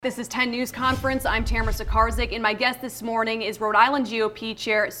This is 10 News Conference. I'm Tamara Sakarzik, and my guest this morning is Rhode Island GOP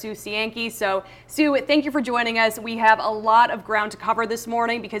Chair Sue Cienki. So, Sue, thank you for joining us. We have a lot of ground to cover this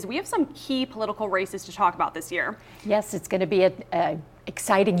morning because we have some key political races to talk about this year. Yes, it's going to be an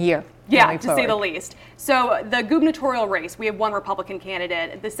exciting year. Yeah, to say the least. So the gubernatorial race, we have one Republican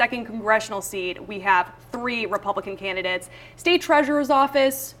candidate. The second congressional seat, we have 3 Republican candidates. State Treasurer's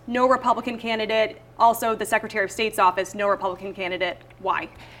office, no Republican candidate. Also, the Secretary of State's office, no Republican candidate. Why?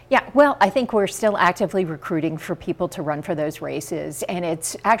 Yeah, well, I think we're still actively recruiting for people to run for those races, and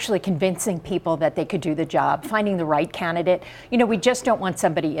it's actually convincing people that they could do the job, finding the right candidate. You know, we just don't want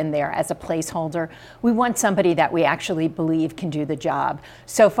somebody in there as a placeholder. We want somebody that we actually believe can do the job.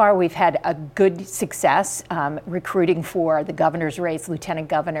 So far, we've had a good success recruiting for the governor's race, lieutenant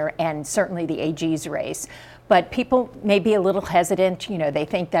governor, and certainly the AG's race. But people may be a little hesitant. You know, they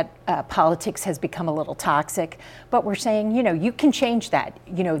think that politics has become a little toxic. But we're saying, you know, you can change that.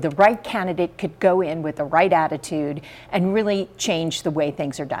 You know, the right candidate could go in with the right attitude and really change the way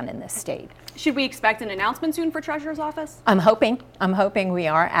things are done in this state. Should we expect an announcement soon for Treasurer's office? I'm hoping we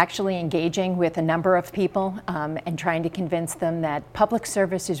are actually engaging with a number of people and trying to convince them that public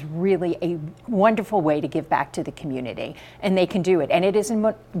service is really a wonderful way to give back to the community, and they can do it. And it is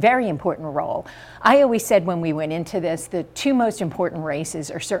a very important role. I always said when we went into this, the 2 most important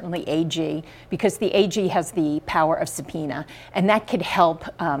races are certainly AG, because the AG has the power of subpoena, and that could help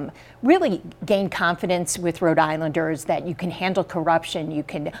really gain confidence with Rhode Islanders that you can handle corruption, you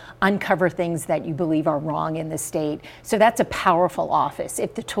can uncover things that you believe are wrong in the state. So that's a powerful office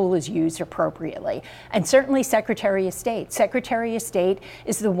if the tool is used appropriately. And certainly Secretary of State. Secretary of State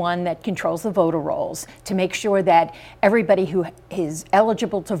is the one that controls the voter rolls to make sure that everybody who is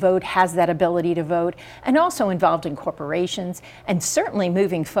eligible to vote has that ability to vote, and also involved in corporations. And certainly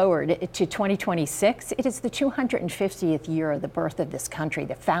moving forward to 2026, it is the 250th year of the birth of this country,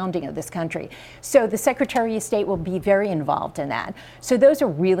 the founding of this country. So the Secretary of State will be very involved in that. So those are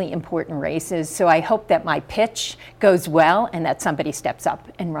really important races. So I hope that my pitch goes well and that somebody steps up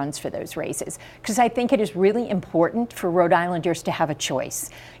and runs for those races. Because I think it is really important for Rhode Islanders to have a choice.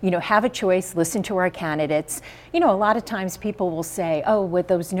 You know, have a choice, listen to our candidates. You know, a lot of times people will say, oh, well,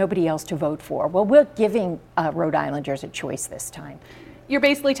 there was nobody else to vote for. Well, we're giving Rhode Islanders a choice this time. You're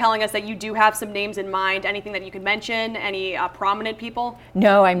basically telling us that you do have some names in mind. Anything that you could mention? Any prominent people?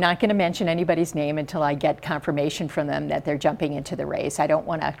 No, I'm not going to mention anybody's name until I get confirmation from them that they're jumping into the race. I don't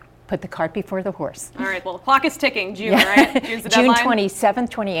want to put the cart before the horse. All right, well, the clock is ticking. June, right? June's the June deadline? 27th,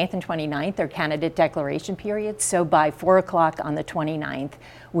 28th, and 29th are candidate declaration periods. So by 4 o'clock on the 29th,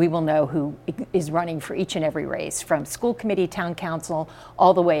 we will know who is running for each and every race, from school committee, town council,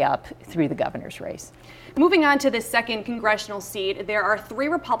 all the way up through the governor's race. Moving on to the second congressional seat, there are 3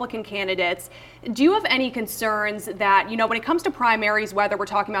 Republican candidates. Do you have any concerns that, you know, when it comes to primaries, whether we're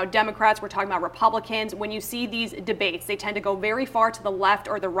talking about Democrats, we're talking about Republicans, when you see these debates, they tend to go very far to the left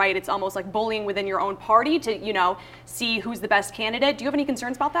or the right. It's almost like bullying within your own party to, you know, see who's the best candidate. Do you have any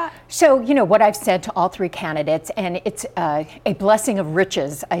concerns about that? So, you know, what I've said to all 3 candidates, and it's a blessing of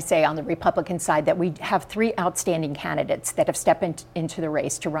riches, I say, on the Republican side, that we have 3 outstanding candidates that have stepped into the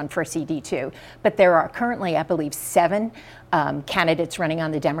race to run for CD2. But there are currently, I believe, 7 candidates running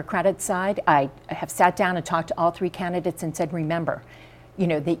on the Democratic side. I have sat down and talked to all 3 candidates and said, remember, you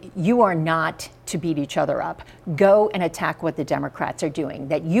know, you are not to beat each other up. Go and attack what the Democrats are doing.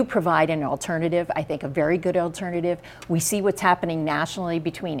 That you provide an alternative, I think a very good alternative. We see what's happening nationally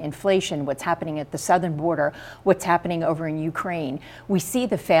between inflation, what's happening at the southern border, what's happening over in Ukraine. We see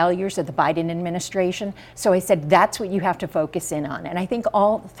the failures of the Biden administration. So I said, that's what you have to focus in on. And I think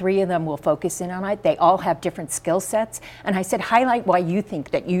all 3 of them will focus in on it. They all have different skill sets. And I said, highlight why you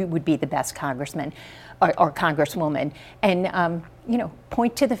think that you would be the best congressman or congresswoman. And, you know,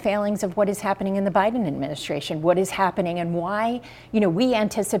 point to the failings of what is happening in the Biden administration, what is happening and why. You know, we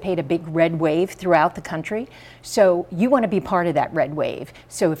anticipate a big red wave throughout the country. So you want to be part of that red wave.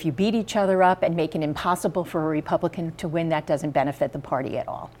 So if you beat each other up and make it impossible for a Republican to win, that doesn't benefit the party at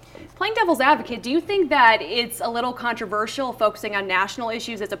all. Playing devil's advocate, do you think that it's a little controversial focusing on national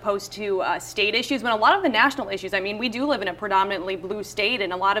issues as opposed to state issues, when a lot of the national issues, I mean, we do live in a predominantly blue state,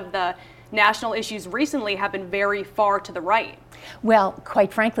 and a lot of the national issues recently have been very far to the right? Well,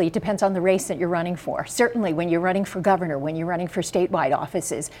 quite frankly, it depends on the race that you're running for. Certainly, when you're running for governor, when you're running for statewide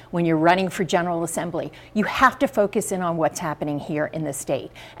offices, when you're running for General Assembly, you have to focus in on what's happening here in the state.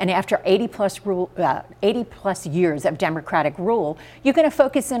 And after 80 plus years of Democratic rule, you're going to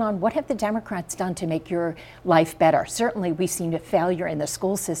focus in on what have the Democrats done to make your life better. Certainly, we've seen a failure in the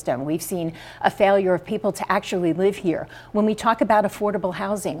school system. We've seen a failure of people to actually live here. When we talk about affordable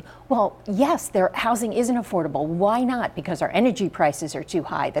housing, well, yes, their housing isn't affordable. Why not? Because our energy energy prices are too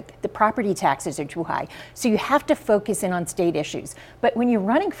high, the property taxes are too high. So you have to focus in on state issues. But when you're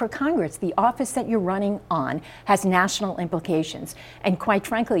running for Congress, the office that you're running on has national implications. And quite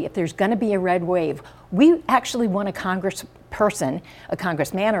frankly, if there's going to be a red wave, we actually want a congressperson, a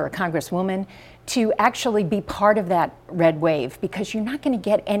congressman or a congresswoman, to actually be part of that red wave, because you're not going to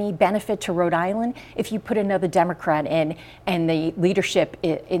get any benefit to Rhode Island if you put another Democrat in and the leadership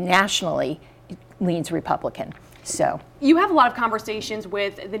nationally leans Republican. So you have a lot of conversations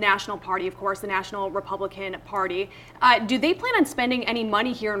with the National Party, of course, the National Republican Party. Do they plan on spending any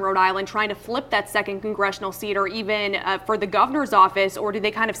money here in Rhode Island trying to flip that second congressional seat, or even for the governor's office, or do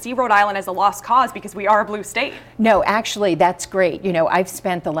they kind of see Rhode Island as a lost cause because we are a blue state? No, actually, that's great. You know, I've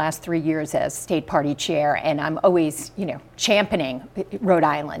spent the last 3 years as state party chair, and I'm always, championing Rhode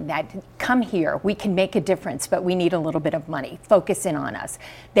Island, that come here, we can make a difference, but we need a little bit of money. Focus in on us.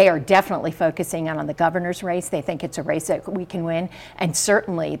 They are definitely focusing on the governor's race. They think it's a race that we can win, and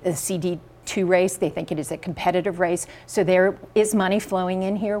certainly the CD2 race, they think it is a competitive race. So there is money flowing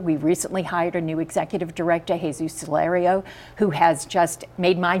in here. We recently hired a new executive director, Jesus Solario, who has just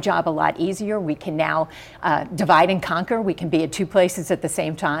made my job a lot easier. We can now divide and conquer. We can be at two places at the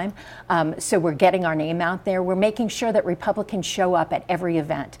same time. So we're getting our name out there. We're making sure that Republicans show up at every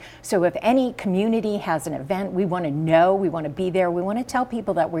event. So if any community has an event, we want to know, we want to be there, we want to tell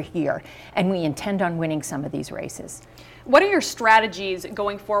people that we're here, and we intend on winning some of these races. What are your strategies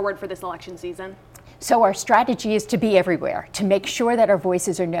going forward for this election season? So our strategy is to be everywhere, to make sure that our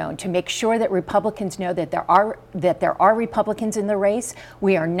voices are known, to make sure that Republicans know that there are Republicans in the race.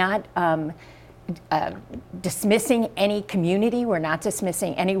 We are not dismissing any community. We're not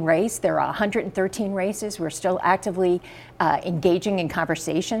dismissing any race. There are 113 races. We're still actively engaging in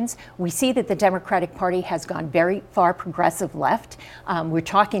conversations. We see that the Democratic Party has gone very far progressive left. We're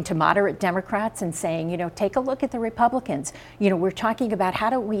talking to moderate Democrats and saying, take a look at the Republicans. We're talking about how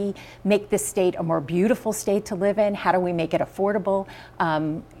do we make this state a more beautiful state to live in? How do we make it affordable?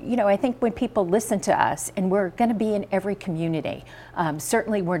 I think when people listen to us, and we're going to be in every community,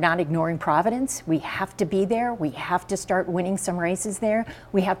 certainly we're not ignoring Providence. We have to be there. We have to start winning some races there.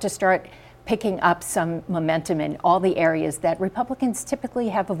 We have to start picking up some momentum in all the areas that Republicans typically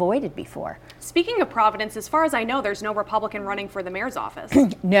have avoided before. Speaking of Providence, as far as I know, there's no Republican running for the mayor's office.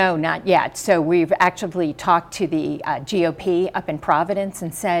 No, not yet. So we've actually talked to the GOP up in Providence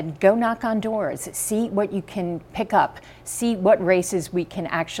and said, go knock on doors, see what you can pick up, see what races we can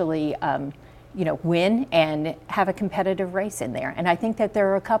actually win and have a competitive race in there. And I think that there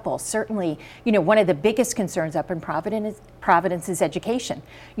are a couple. Certainly, one of the biggest concerns up in Providence is education.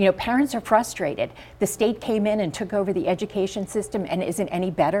 Parents are frustrated. The state came in and took over the education system and isn't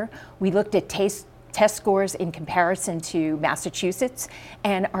any better. We looked at test scores in comparison to Massachusetts,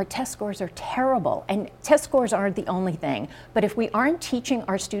 and our test scores are terrible. And test scores aren't the only thing, but if we aren't teaching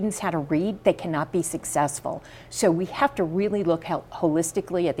our students how to read, they cannot be successful. So we have to really look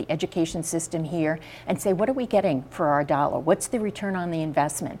holistically at the education system here and say, what are we getting for our dollar? What's the return on the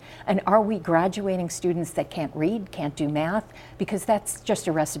investment? And are we graduating students that can't read, can't do math? Because that's just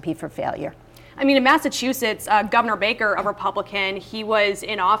a recipe for failure. I mean, in Massachusetts, Governor Baker, a Republican, he was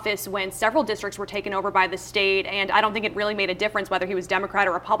in office when several districts were taken over by the state, and I don't think it really made a difference whether he was Democrat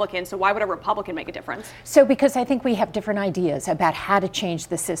or Republican, so why would a Republican make a difference? So because I think we have different ideas about how to change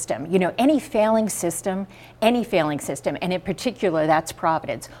the system. Any failing system, and in particular, that's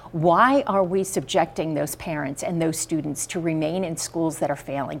Providence. Why are we subjecting those parents and those students to remain in schools that are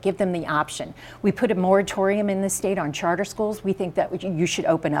failing? Give them the option. We put a moratorium in the state on charter schools. We think that you should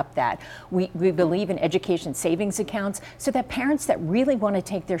open up that. We believe in education savings accounts so that parents that really want to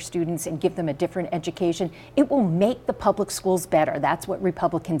take their students and give them a different education, it will make the public schools better. That's what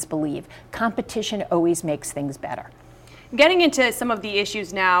Republicans believe. Competition always makes things better. Getting into some of the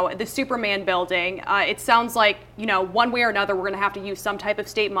issues now, the Superman building, it sounds like, one way or another, we're going to have to use some type of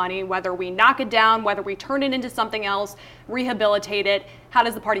state money, whether we knock it down, whether we turn it into something else, rehabilitate it. How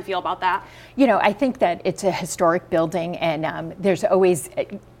does the party feel about that? I think that it's a historic building, and there's always,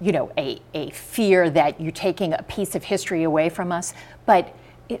 a fear that you're taking a piece of history away from us. But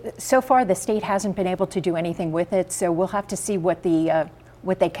so far, the state hasn't been able to do anything with it, so we'll have to see what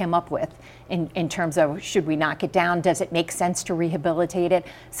they came up with in terms of, should we knock it down? Does it make sense to rehabilitate it?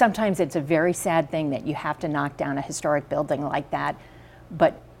 Sometimes it's a very sad thing that you have to knock down a historic building like that,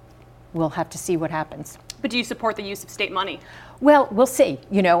 but we'll have to see what happens. But do you support the use of state money? Well, we'll see.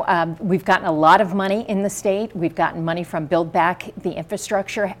 We've gotten a lot of money in the state. We've gotten money from Build Back the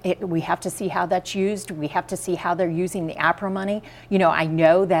Infrastructure. We have to see how that's used. We have to see how they're using the APRA money. I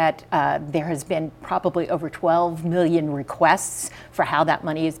know that there has been probably over 12 million requests for how that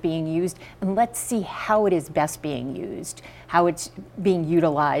money is being used. And let's see how it is best being used, how it's being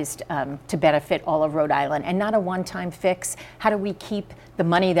utilized to benefit all of Rhode Island, and not a one-time fix. How do we keep the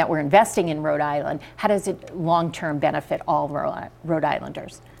money that we're investing in Rhode Island? How does it long-term benefit all Rhode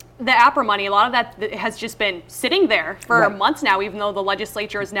Islanders? The APRA money, a lot of that has just been sitting there for Right. months now, even though the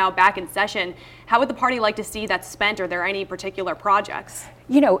legislature is now back in session. How would the party like to see that spent? Are there any particular projects?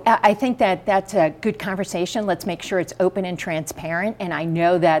 I think that that's a good conversation. Let's make sure it's open and transparent. And I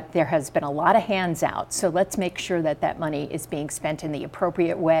know that there has been a lot of hands out. So let's make sure that that money is being spent in the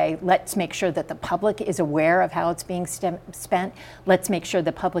appropriate way. Let's make sure that the public is aware of how it's being spent. Let's make sure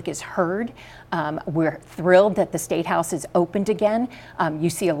the public is heard. We're thrilled that the State House is opened again. You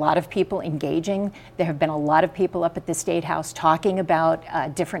see a lot of people engaging. There have been a lot of people up at the State House talking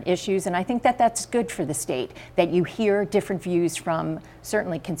about different issues. And I think that that's good for the state, that you hear different views from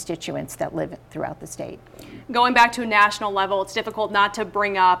certainly constituents that live throughout the state. Going back to a national level, it's difficult not to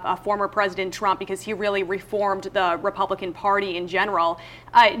bring up former President Trump because he really reformed the Republican Party in general.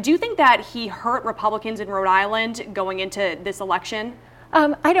 Do you think that he hurt Republicans in Rhode Island going into this election?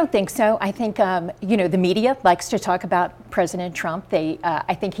 I don't think so. I think, the media likes to talk about President Trump.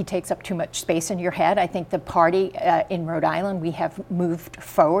 I think he takes up too much space in your head. I think the party in Rhode Island, we have moved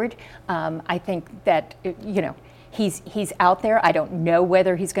forward. I think that, he's out there. I don't know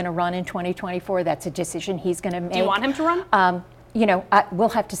whether he's going to run in 2024. That's a decision he's going to make. Do you want him to run? We'll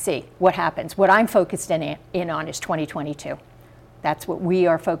have to see what happens. What I'm focused in on is 2022. That's what we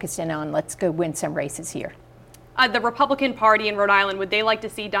are focused in on. Let's go win some races here. The Republican Party in Rhode Island, would they like to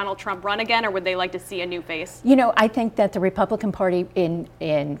see Donald Trump run again, or would they like to see a new face? I think that the Republican Party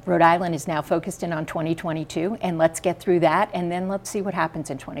in Rhode Island is now focused in on 2022, and let's get through that, and then let's see what happens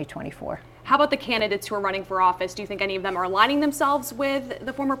in 2024. How about the candidates who are running for office? Do you think any of them are aligning themselves with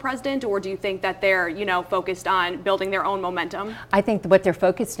the former president, or do you think that they're, focused on building their own momentum? I think what they're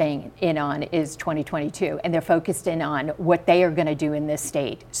focusing in on is 2022, and they're focused in on what they are going to do in this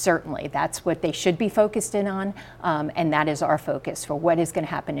state. Certainly, that's what they should be focused in on, and that is our focus for what is going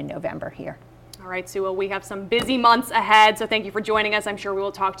to happen in November here. All right, Sue, well, we have some busy months ahead, so thank you for joining us. I'm sure we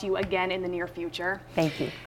will talk to you again in the near future. Thank you.